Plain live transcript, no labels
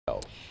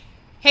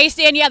Hey,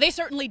 Stan, yeah, they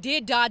certainly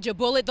did dodge a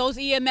bullet. Those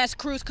EMS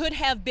crews could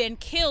have been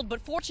killed,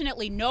 but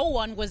fortunately no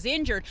one was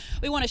injured.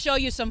 We want to show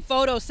you some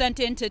photos sent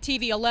in to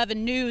TV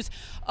 11 News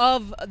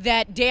of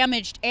that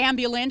damaged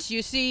ambulance.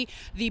 You see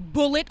the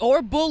bullet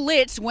or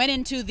bullets went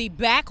into the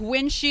back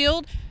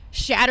windshield,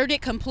 shattered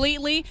it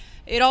completely.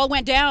 It all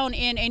went down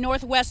in a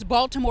northwest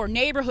Baltimore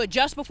neighborhood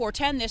just before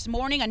 10 this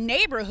morning, a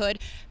neighborhood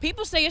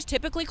people say is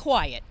typically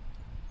quiet.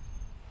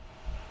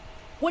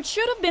 What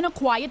should have been a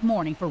quiet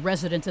morning for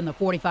residents in the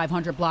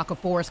 4500 block of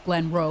Forest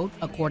Glen Road,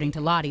 according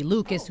to Lottie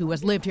Lucas, who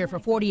has lived here for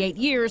 48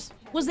 years,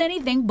 was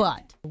anything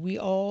but. We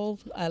all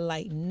are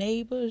like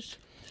neighbors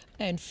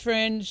and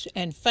friends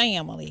and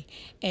family,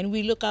 and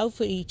we look out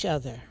for each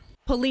other.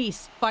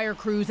 Police, fire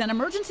crews, and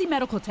emergency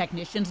medical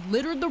technicians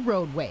littered the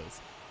roadways.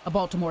 A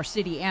Baltimore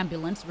City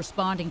ambulance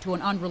responding to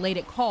an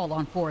unrelated call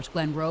on Forest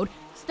Glen Road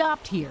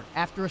stopped here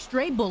after a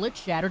stray bullet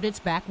shattered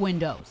its back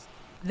windows.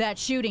 That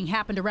shooting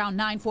happened around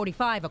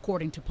 9:45,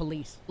 according to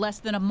police, less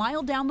than a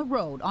mile down the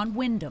road on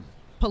Wynham.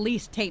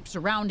 Police tape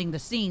surrounding the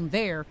scene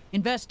there,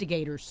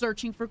 investigators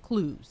searching for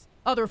clues.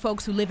 Other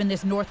folks who live in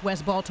this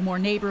northwest Baltimore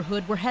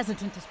neighborhood were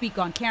hesitant to speak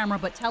on camera,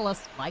 but tell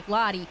us, like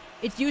Lottie,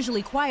 it's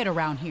usually quiet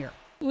around here.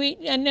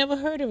 I never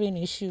heard of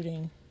any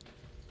shooting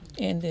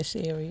in this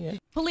area.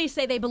 Police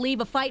say they believe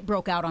a fight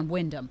broke out on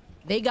Wynham.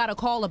 They got a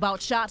call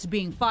about shots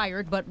being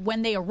fired, but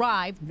when they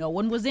arrived, no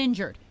one was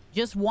injured.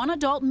 Just one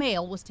adult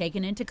male was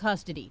taken into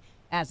custody.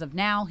 As of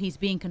now, he's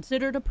being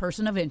considered a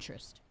person of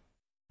interest.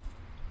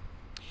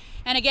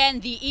 And again,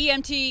 the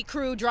EMT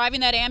crew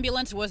driving that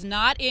ambulance was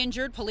not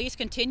injured. Police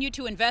continue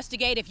to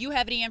investigate. If you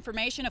have any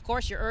information, of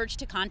course, you're urged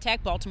to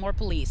contact Baltimore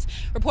Police.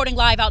 Reporting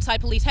live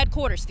outside police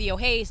headquarters, Theo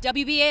Hayes,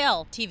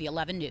 WBAL-TV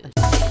 11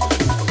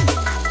 News.